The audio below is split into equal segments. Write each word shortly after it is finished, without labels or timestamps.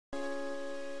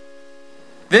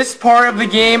This part of the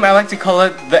game, I like to call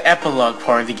it the epilogue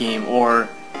part of the game, or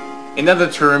in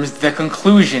other terms, the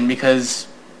conclusion, because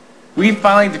we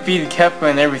finally defeated Kefka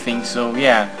and everything, so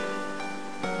yeah.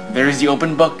 There's the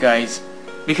open book, guys.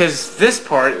 Because this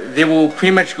part, they will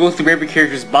pretty much go through every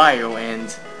character's bio,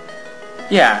 and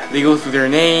yeah, they go through their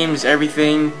names,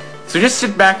 everything. So just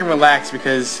sit back and relax,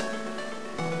 because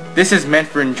this is meant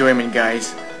for enjoyment,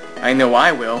 guys. I know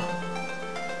I will.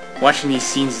 Watching these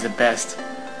scenes is the best.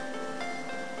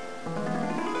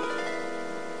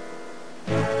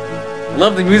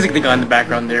 Love the music they got in the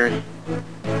background there.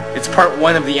 It's part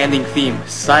 1 of the ending theme,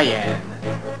 Cyan.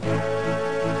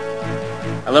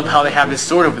 I love how they have this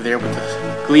sword over there with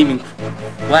the gleaming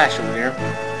flash over there.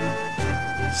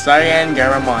 Cyan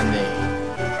Garamonde.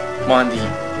 Mondi,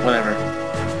 whatever.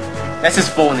 That's his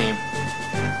full name.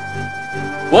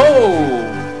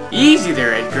 Whoa! Easy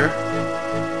there, Edgar.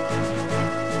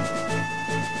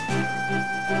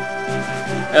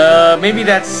 Maybe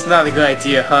that's not a good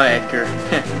idea, huh, Edgar?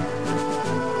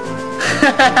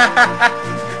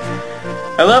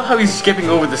 I love how he's skipping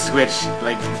over the switch,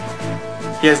 like,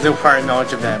 he has no prior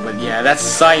knowledge of that, but yeah, that's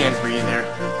Cyan for you there.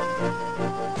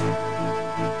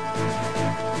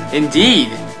 Indeed!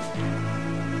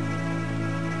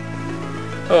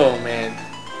 Oh man.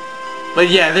 But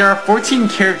yeah, there are 14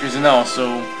 characters in all,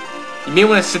 so you may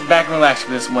want to sit back and relax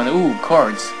for this one. Ooh,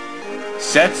 cards.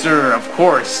 Setzer, of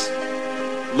course.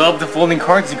 Love the folding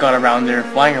cards he got around there,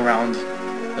 flying around.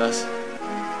 Thus.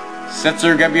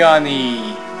 Setzer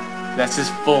Gabbiani. That's his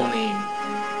full name.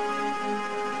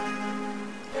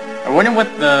 I wonder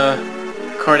what the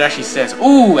card actually says.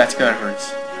 Ooh, that's gonna hurt.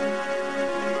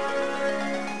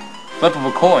 Flip of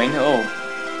a coin. Oh.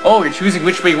 Oh, you're choosing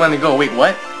which way you want to go. Wait,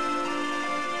 what?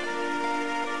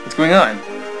 What's going on?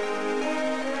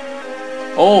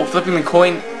 Oh, flipping the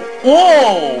coin.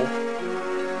 Whoa!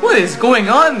 What is going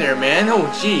on there, man? Oh,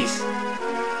 jeez.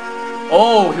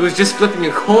 Oh, he was just flipping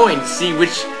a coin to see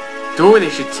which door they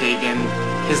should take, and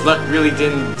his luck really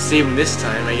didn't save him this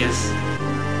time, I guess.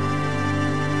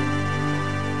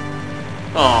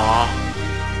 Aww.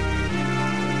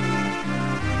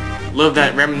 Love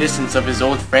that reminiscence of his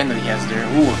old friend that he has there.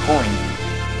 Ooh, a coin.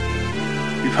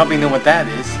 You probably know what that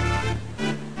is.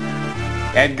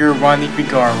 Edgar Ronnie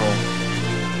Figaro.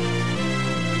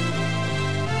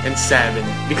 And Sabin.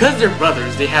 Because they're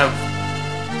brothers, they have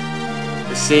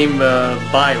the same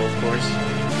bio, of course.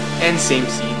 And same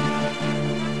scene.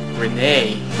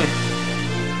 Renee.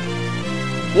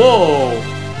 Whoa!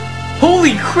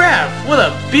 Holy crap! What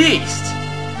a beast!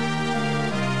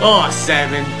 Oh,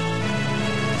 Sabin.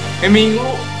 I mean,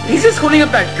 he's just holding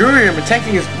up that girder and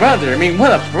protecting his brother. I mean,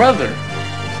 what a brother!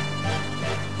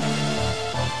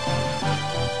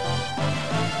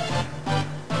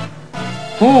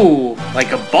 Ooh,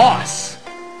 like a boss.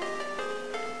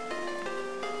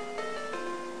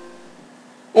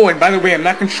 Oh, and by the way, I'm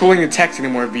not controlling the text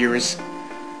anymore, viewers.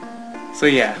 So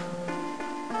yeah.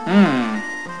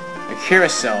 A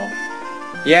carousel.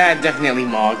 Yeah, definitely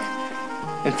Mog.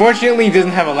 Unfortunately, he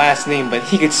doesn't have a last name, but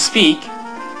he could speak.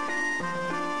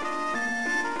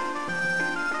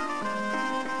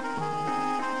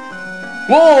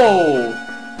 Whoa!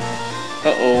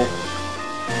 Uh-oh.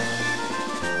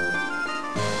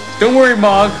 Don't worry,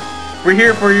 Mog. We're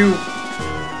here for you.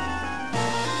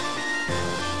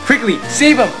 Quickly,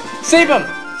 save him! Save him!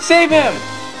 Save him!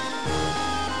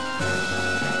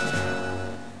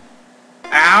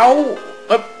 Ow!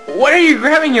 What are you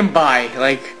grabbing him by?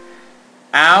 Like,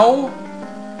 ow?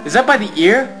 Is that by the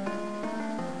ear?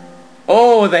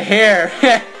 Oh, the hair.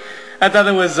 I thought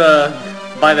it was,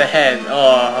 by the head.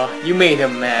 Oh, you made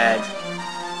him mad.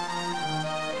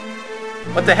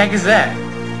 What the heck is that?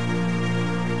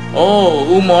 Oh,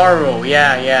 Umaro.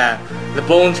 Yeah. The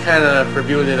bones kind of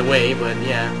revealed it away, but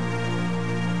yeah.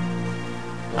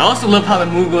 I also love how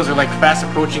the Moogles are like fast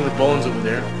approaching the bones over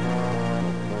there.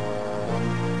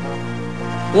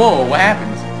 Whoa, what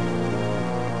happened?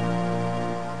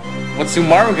 What's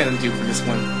Umaro gonna do for this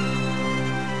one?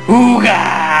 Ooga!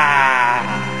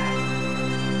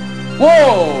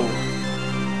 Whoa!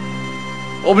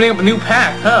 Opening up a new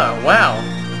path, huh? Wow.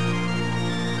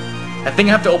 I think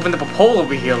I have to open up a poll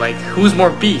over here, like, who's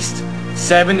more beast?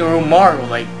 Sabin or Umaro?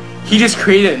 Like, he just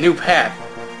created a new path.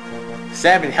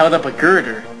 Sabin held up a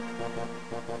girder.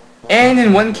 And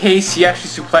in one case, he actually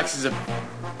suplexes a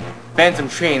phantom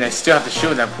train. I still have to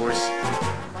show that, of course.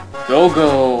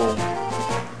 Go.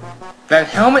 That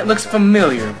helmet looks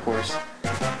familiar, of course.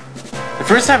 The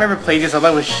first time I ever played this, I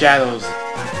thought it was Shadows.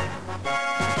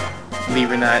 Believe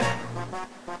it or not.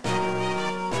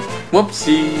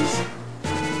 Whoopsies.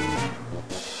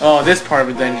 Oh, this part of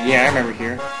the dungeon. Yeah, I remember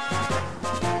here.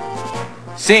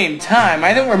 Same time,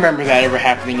 I don't remember that ever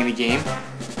happening in the game.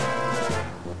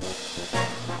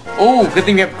 Oh, good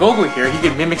thing we have Gogo here. He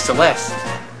can mimic Celeste.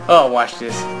 Oh, watch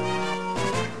this.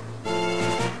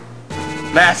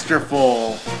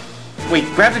 Masterful. Wait,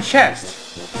 grab the chest.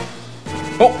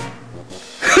 Oh.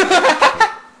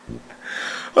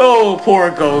 Oh,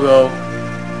 poor Gogo.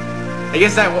 I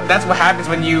guess that's what happens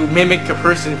when you mimic a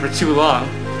person for too long.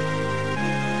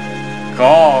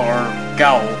 Gaul or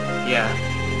Gowl, yeah.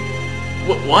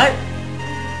 What?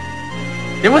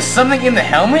 There was something in the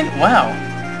helmet? Wow.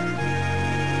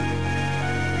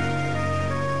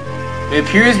 It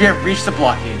appears we have reached the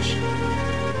blockage.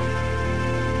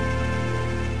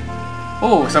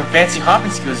 Oh, some fancy hopping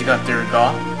skills you got there,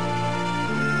 Gaul.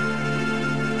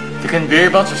 The conveyor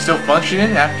belts are still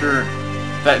functioning after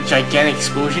that gigantic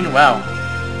explosion? Wow.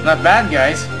 Not bad,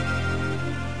 guys.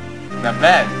 Not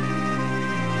bad.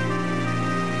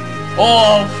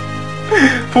 Oh!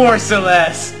 Poor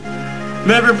Celeste.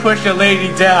 Never push a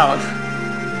lady down.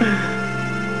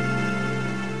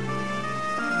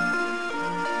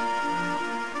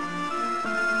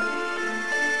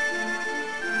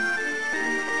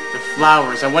 The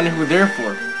flowers. I wonder who they're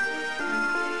for.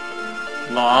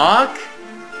 Locke?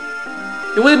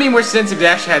 It would have made more sense if they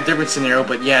actually had a different scenario,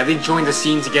 but yeah, they joined the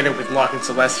scene together with Locke and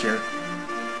Celeste here.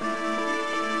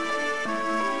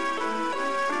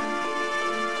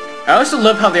 I also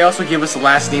love how they also give us the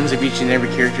last names of each and every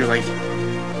character, like...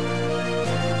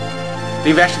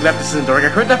 They've actually left us in the dark. I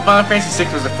heard that Final Fantasy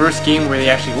VI was the first game where they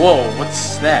actually... Whoa,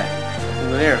 what's that?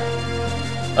 Over there.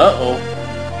 Uh-oh.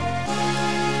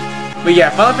 But yeah,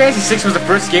 Final Fantasy VI was the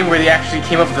first game where they actually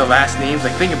came up with the last names,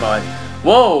 like, think about it.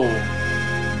 Whoa!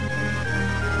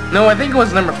 No, I think it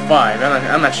was number 5.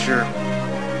 I'm not sure.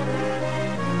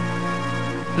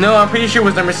 No, I'm pretty sure it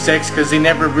was number 6, because they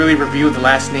never really revealed the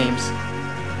last names.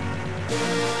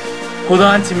 Hold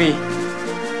on to me.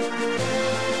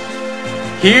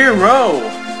 Hero!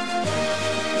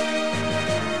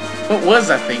 What was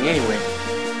that thing, anyway?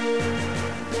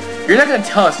 You're not gonna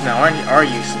tell us now, are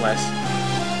you, Celeste?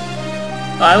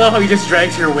 Oh, I love how he just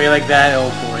drags her away like that,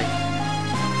 oh boy.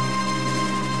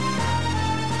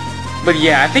 But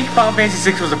yeah, I think Final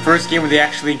Fantasy VI was the first game where they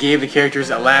actually gave the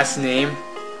characters a last name.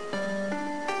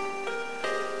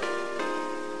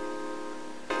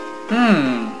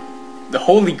 The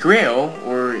Holy Grail,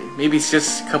 or maybe it's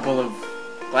just a couple of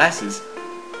glasses.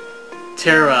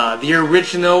 Terra, the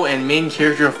original and main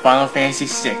character of Final Fantasy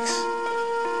VI.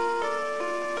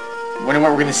 Wonder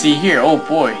what we're gonna see here. Oh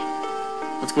boy.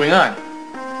 What's going on?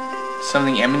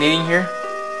 Something emanating here?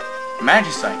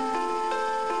 Magicite.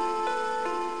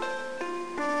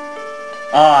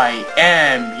 I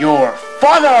am your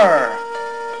father!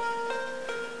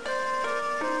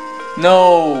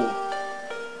 No.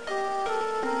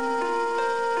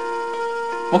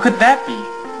 What could that be?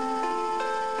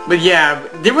 But yeah,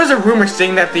 there was a rumor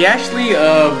saying that they actually,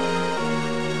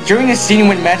 during the scene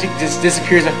when magic just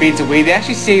disappears and fades away, they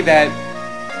actually say that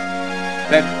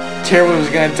Terra was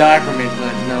gonna die from it,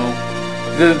 but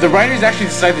no. The writers actually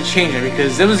decided to change it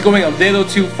because it was going a little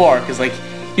too far, because like,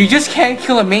 you just can't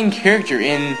kill a main character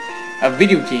in a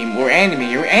video game or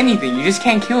anime or anything, you just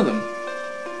can't kill them.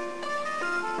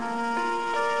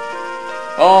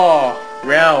 Oh,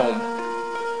 Realm.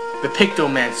 The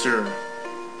Pictomancer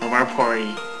of our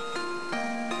party.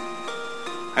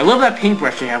 I love that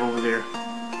paintbrush they have over there.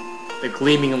 The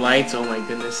gleaming lights, oh my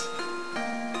goodness.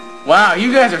 Wow,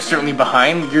 you guys are certainly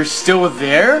behind. You're still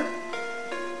there?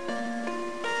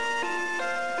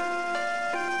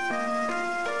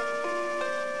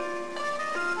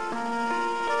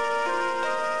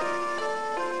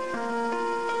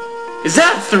 Is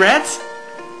that a threat?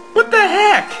 What the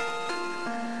heck?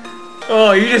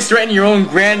 Oh, you just threatened your own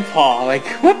grandpa. Like,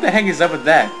 what the heck is up with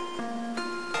that?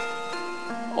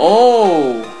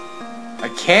 Oh, a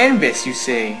canvas, you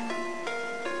say?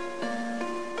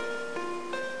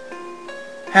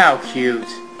 How cute.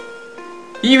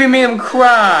 You even made him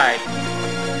cry.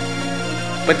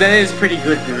 But that is pretty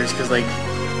good, viewers, because, like,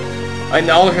 in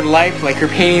all of her life, like, her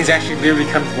paintings actually literally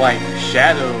come to life.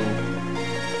 Shadow.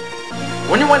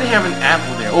 Wonder why they have an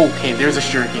apple there. Oh, okay, there's a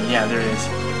shuriken. Yeah, there is.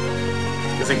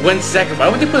 It's like 1 second. Why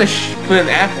would they put an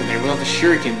apple there without the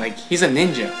shuriken? Like, he's a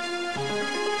ninja.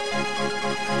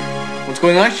 What's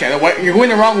going on, Shadow? You're going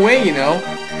the wrong way, you know.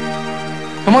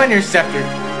 Come on, Interceptor.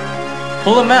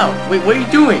 Pull him out. Wait, what are you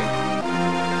doing?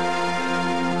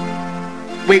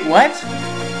 Wait, what?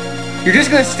 You're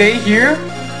just gonna stay here?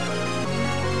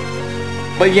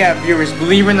 But yeah, viewers,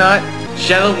 believe it or not,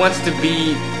 Shadow wants to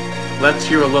be left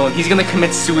here alone. He's gonna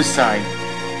commit suicide.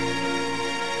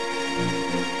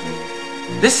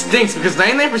 This stinks because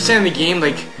 99% of the game,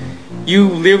 like, you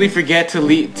literally forget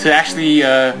to actually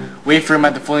wait for him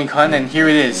at the floating con, and here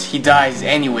it is. He dies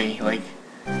anyway. Like,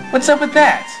 what's up with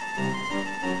that?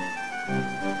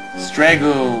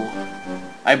 Strago.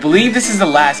 I believe this is the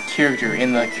last character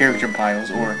in the character piles,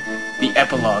 or the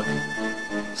epilogue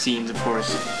scenes, of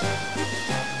course.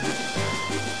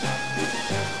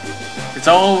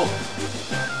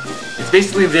 It's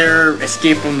basically their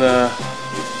escape from the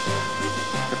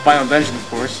final dungeon, of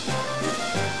course.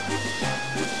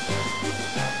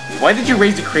 Why did you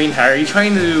raise the crane higher? Are you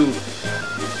trying to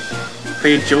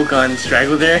play a joke on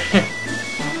Strago there?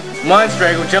 Come on,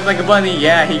 Strago, jump like a bunny.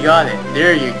 Yeah, he got it.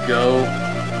 There you go.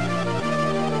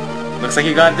 Looks like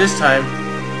he got it this time.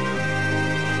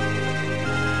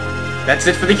 That's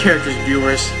it for the characters,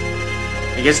 viewers.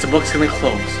 I guess the book's gonna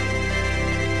close.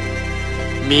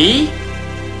 Me?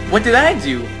 What did I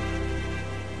do?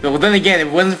 Well, then again, if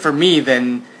it wasn't for me,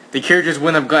 then the characters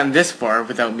wouldn't have gotten this far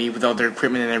without me, without their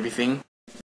equipment and everything.